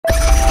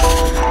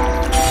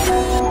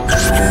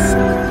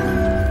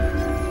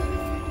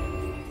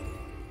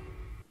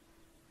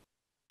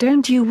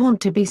Don't you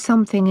want to be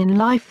something in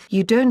life?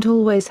 You don't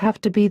always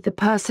have to be the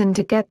person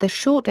to get the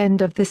short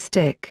end of the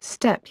stick.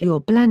 Step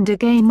your blender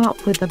game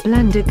up with the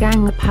Blender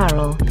Gang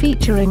apparel,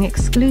 featuring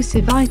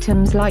exclusive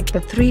items like the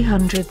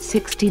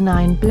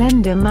 369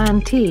 Blender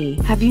Man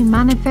tee. Have you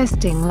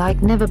manifesting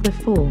like never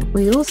before?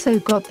 We also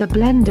got the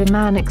Blender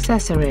Man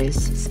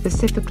accessories,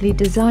 specifically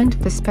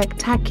designed for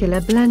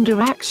spectacular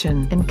Blender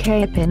action and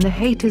keeping the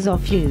haters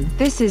off you.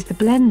 This is the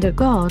Blender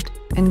God.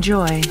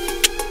 Enjoy.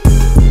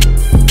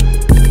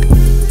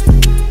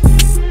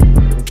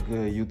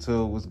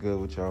 YouTube, what's good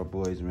with y'all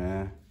boys,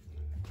 man?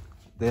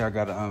 Today I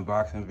got an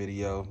unboxing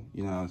video,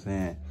 you know what I'm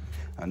saying?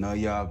 I know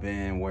y'all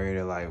been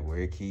worried like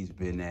where Keith's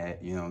been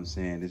at, you know what I'm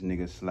saying? This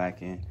nigga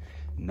slacking.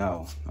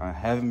 No, I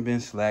haven't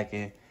been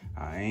slacking.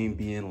 I ain't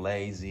being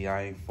lazy.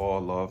 I ain't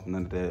fall off,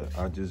 none of that.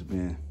 I just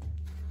been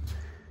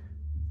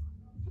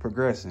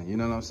progressing, you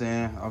know what I'm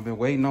saying? I've been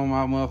waiting on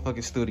my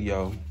motherfucking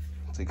studio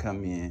to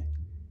come in.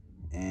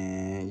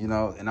 And, you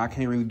know, and I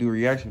can't really do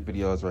reaction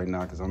videos right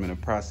now because I'm in the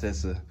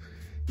process of,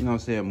 you know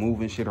what I'm saying,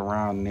 moving shit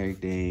around and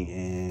everything,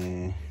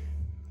 and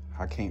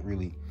I can't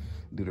really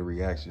do the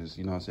reactions,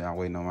 you know what I'm saying? I'm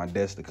waiting on my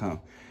desk to come.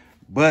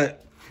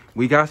 But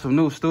we got some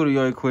new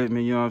studio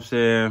equipment, you know what I'm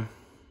saying?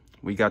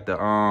 We got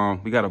the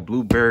we got a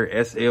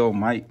Bluebird SL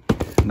mic.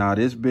 Now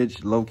this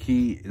bitch low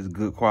key is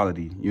good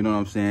quality, you know what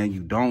I'm saying?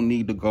 You don't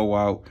need to go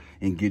out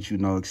and get, you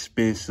know,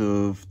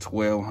 expensive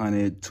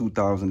 $1,200,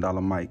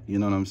 $2,000 mic, you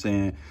know what I'm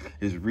saying?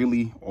 It's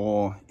really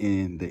all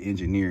in the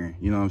engineering,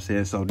 you know what I'm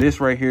saying? So this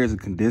right here is a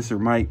condenser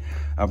mic.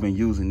 I've been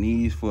using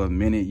these for a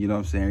minute, you know what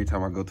I'm saying? Every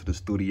time I go to the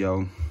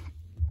studio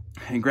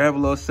and grab a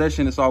little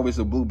session, it's always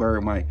a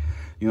Bluebird mic,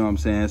 you know what I'm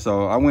saying?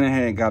 So I went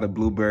ahead and got a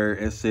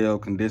Bluebird SL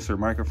condenser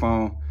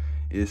microphone.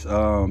 It's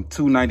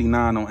 $2.99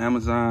 on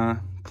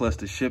Amazon plus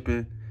the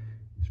shipping.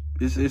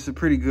 It's a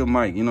pretty good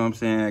mic, you know what I'm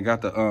saying? I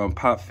got the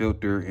pop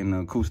filter and the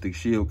acoustic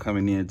shield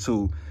coming in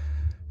too.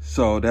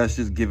 So that's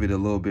just give it a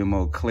little bit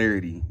more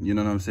clarity, you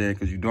know what I'm saying?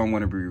 Because you don't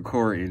want to be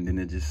recording and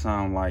it just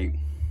sound like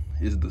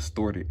it's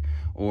distorted,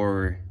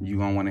 or you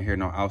don't want to hear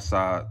no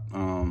outside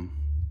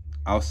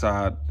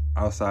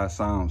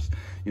sounds,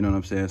 you know what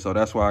I'm saying? So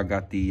that's why I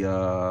got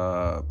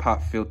the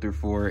pop filter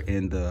for it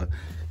and the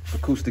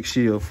acoustic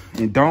shield.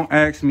 And don't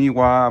ask me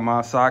why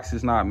my socks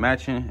is not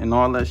matching and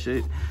all that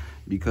shit,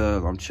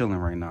 because I'm chilling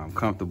right now. I'm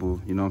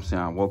comfortable, you know what I'm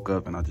saying? I woke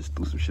up and I just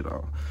threw some shit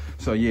off.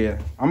 So yeah,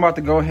 I'm about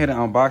to go ahead and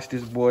unbox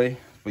this boy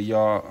for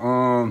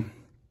y'all.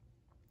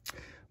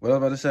 What was I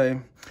about to say?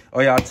 Oh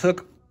yeah, I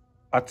took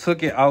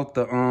it out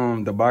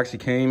the box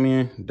it came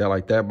in,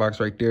 that box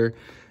right there.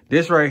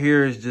 This right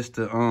here is just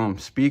the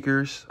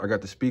speakers. I got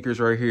the speakers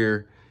right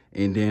here,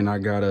 and then I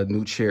got a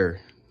new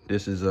chair.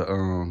 This is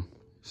a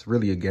it's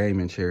really a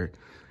gaming chair.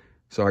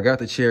 So I got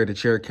the chair. The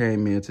chair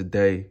came in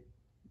today,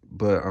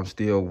 but I'm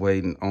still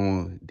waiting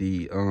on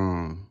the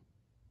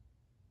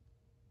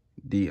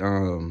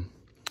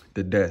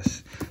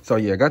desk. So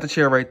yeah, I got the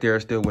chair right there,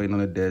 still waiting on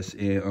the desk,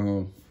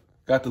 and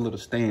got the little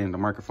stand, the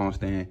microphone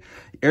stand.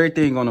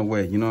 Everything on the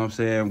way, you know what I'm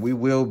saying? We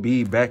will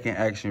be back in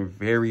action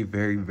very,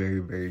 very, very,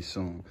 very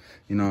soon.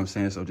 You know what I'm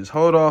saying? So just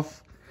hold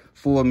off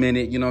for a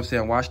minute, you know what I'm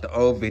saying? Watch the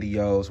old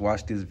videos,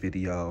 watch this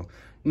video.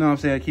 You know what I'm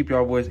saying? Keep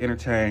y'all boys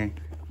entertained,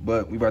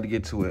 but we about to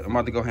get to it. I'm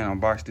about to go ahead and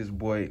unbox this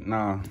boy.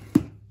 Nah,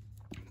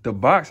 the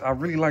box, I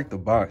really like the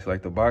box.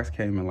 Like, the box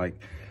came in like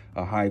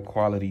a high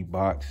quality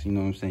box, you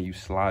know what I'm saying? You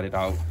slide it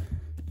out.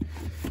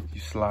 You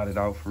slide it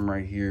out from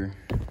right here.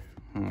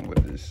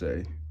 What did it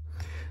say?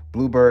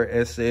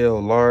 Bluebird SL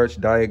large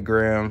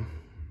diagram.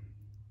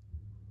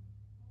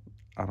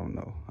 I don't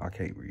know. I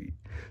can't read.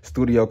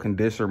 Studio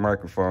condenser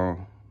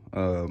microphone.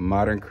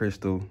 Modern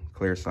crystal,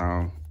 clear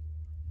sound.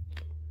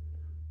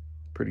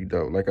 Pretty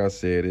dope. Like I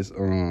said, it's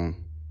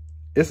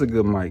a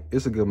good mic.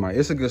 It's a good mic.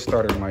 It's a good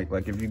starter mic.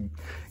 Like, if you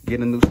get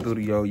a new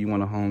studio, you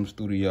want a home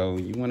studio,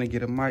 you want to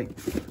get a mic,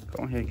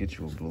 go ahead and get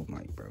you a Blue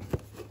mic, bro.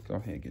 Go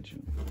ahead and get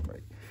you a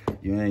mic.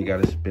 You ain't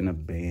got to spend a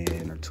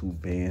band or 2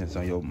 bands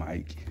on your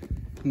mic.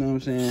 You know what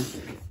I'm saying?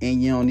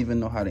 And you don't even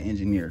know how to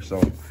engineer.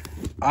 So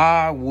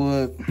I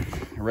would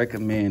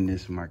recommend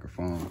this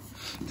microphone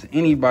to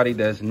anybody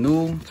that's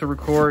new to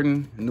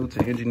recording, new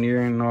to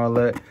engineering and all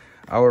that.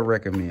 I would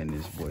recommend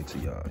this boy to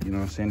y'all. You know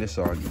what I'm saying? That's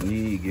all you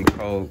need. Get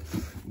cold,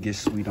 get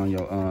sweet on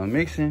your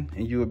mixing,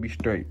 and you will be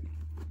straight.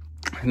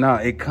 Now,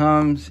 it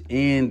comes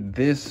in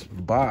this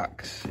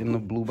box, in the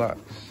blue box.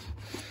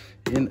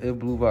 In a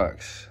blue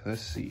box.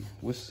 Let's see.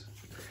 What's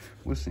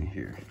in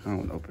here? I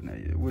don't open that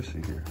yet. What's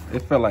in here?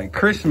 It felt like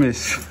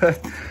Christmas. I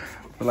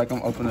feel like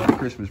I'm opening up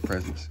Christmas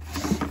presents.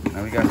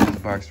 Now we got this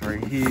box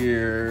right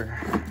here.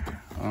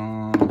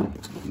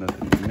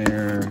 Nothing in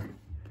there.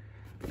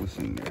 What's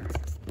in there?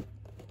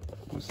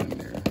 What's in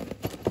there?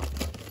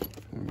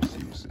 Let me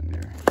see what's in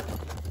there.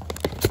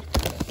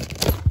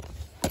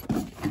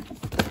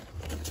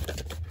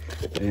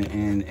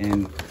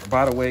 And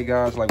by the way,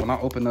 guys, like, when I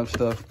open up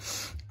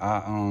stuff,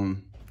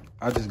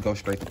 I just go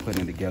straight to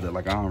putting it together.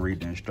 Like, I don't read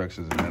the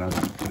instructions and then I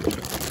just put it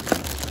together.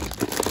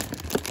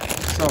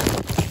 So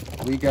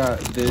we got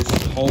this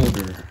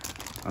holder.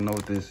 I know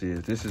what this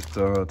is. This is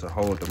to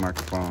hold the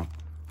microphone.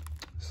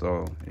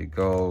 So it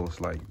goes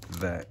like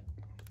that,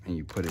 and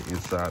you put it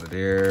inside of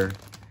there,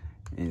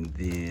 and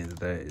then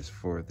that is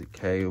for the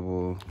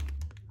cable.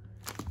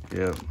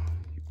 Yep,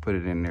 you put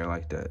it in there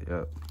like that.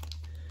 Yep.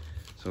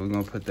 So we're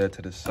gonna put that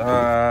to the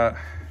side.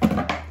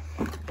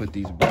 Put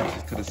these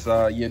boxes to the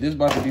side. Yeah, this is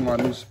about to be my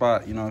new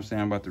spot. You know what I'm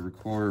saying? I'm about to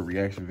record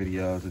reaction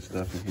videos and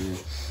stuff in here.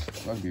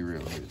 It's about to be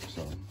real good.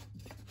 So,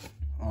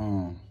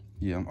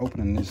 yeah, I'm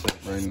opening this up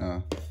right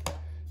now.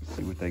 Let's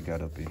see what they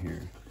got up in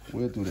here.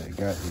 What do they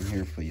got in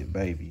here for your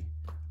baby?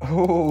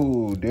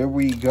 Oh, there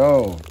we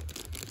go.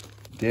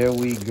 There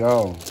we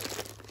go.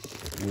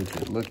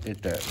 Look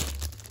at that.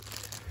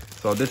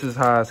 So this is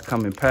how it's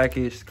coming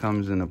packaged.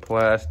 Comes in a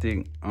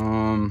plastic.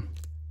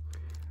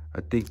 I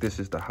think this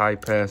is the high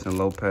pass and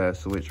low pass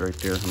switch right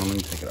there. Let me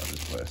take it out of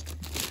this plastic.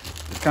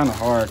 It's kind of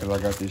hard because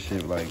I got this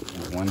shit like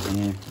with one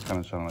hand. I'm kind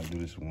of trying to like do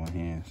this with one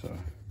hand, so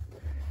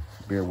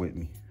bear with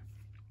me.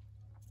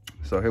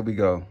 So here we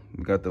go.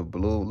 We got the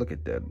blue. Look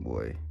at that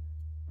boy.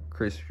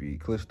 Crispy,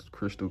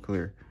 crystal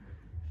clear.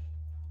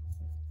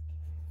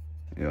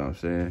 You know what I'm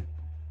saying?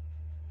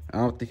 I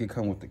don't think it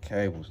come with the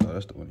cables though.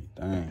 That's the only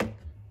thing.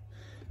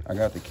 I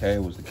got the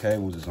cables. The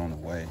cables is on the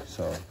way,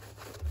 so.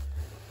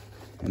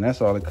 And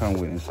that's all it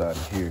comes with inside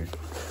of here.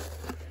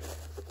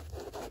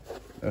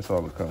 That's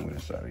all it comes with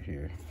inside of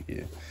here.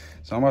 Yeah.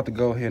 So I'm about to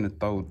go ahead and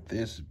throw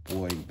this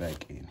boy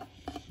back in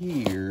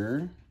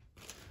here.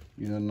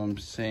 You know what I'm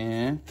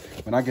saying?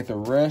 When I get the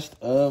rest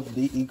of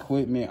the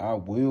equipment, I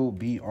will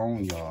be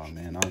on y'all,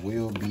 man. I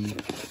will be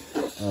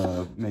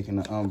making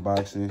the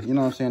unboxing. You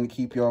know what I'm saying? To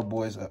keep y'all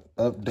boys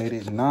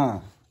updated. Nah,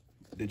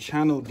 the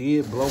channel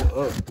did blow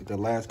up the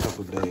last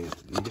couple of days.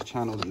 This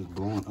channel is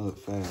blowing up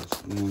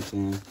fast. You know what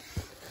I'm saying?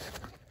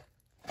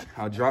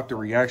 I dropped a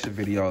reaction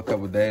video a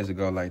couple days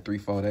ago, like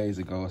 3-4 days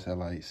ago. It's at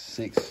like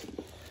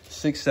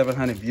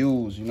 700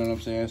 views. You know what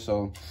I'm saying?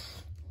 So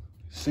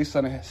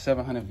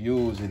 700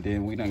 views, and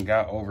then we done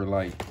got over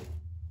like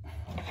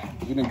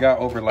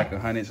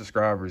 100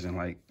 subscribers in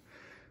like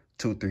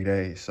 2-3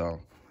 days.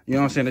 So you know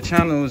what I'm saying? The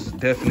channel is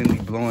definitely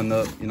blowing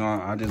up. You know,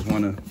 I just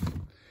wanna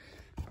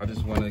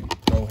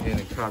go ahead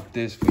and cop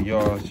this for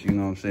y'all. You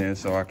know what I'm saying?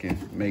 So I can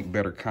make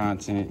better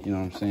content. You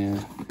know what I'm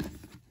saying?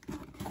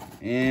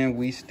 And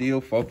we still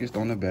focused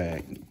on the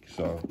bag.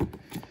 So,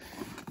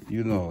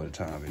 you know what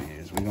time it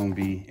is. We're going to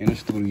be in the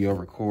studio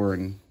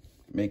recording,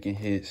 making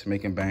hits,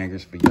 making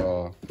bangers for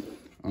y'all.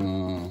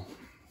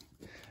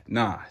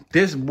 Nah,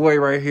 this boy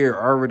right here,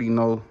 I already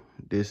know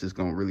this is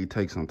going to really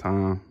take some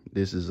time.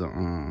 This is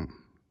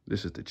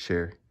the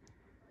chair.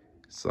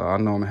 So, I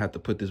know I'm going to have to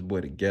put this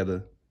boy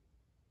together.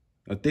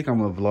 I think I'm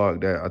going to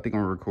vlog that. I think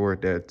I'm going to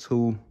record that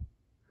too.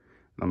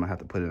 I'm going to have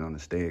to put it on the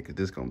stand because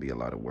this is going to be a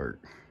lot of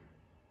work.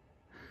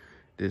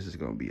 This is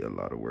going to be a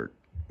lot of work.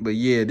 But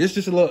yeah, this is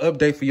just a little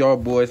update for y'all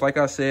boys. Like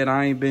I said,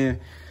 I ain't been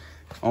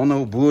on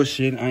no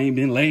bullshit. I ain't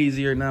been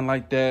lazy or nothing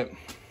like that.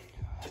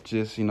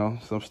 Just, you know,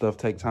 some stuff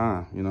take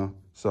time, you know.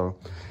 So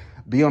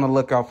be on the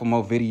lookout for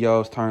more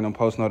videos. Turn them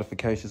post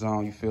notifications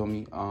on, you feel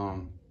me?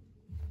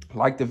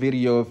 Like the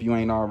video if you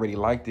ain't already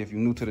liked it. If you're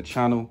new to the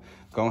channel,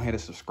 go ahead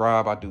and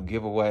subscribe. I do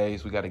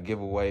giveaways. We got a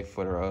giveaway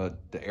for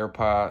the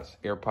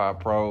AirPod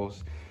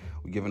Pros.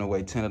 We're giving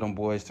away 10 of them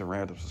boys to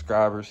random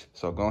subscribers.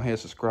 So go ahead and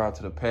subscribe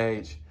to the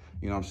page.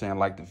 You know what I'm saying?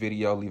 Like the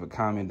video. Leave a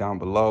comment down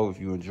below if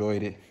you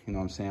enjoyed it. You know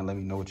what I'm saying? Let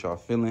me know what y'all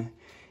feeling.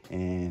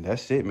 And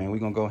that's it, man. We're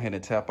going to go ahead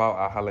and tap out.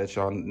 I'll holler at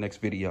y'all in the next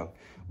video.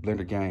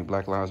 Blender Gang,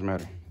 Black Lives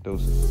Matter.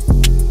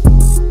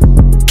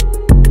 Deuces.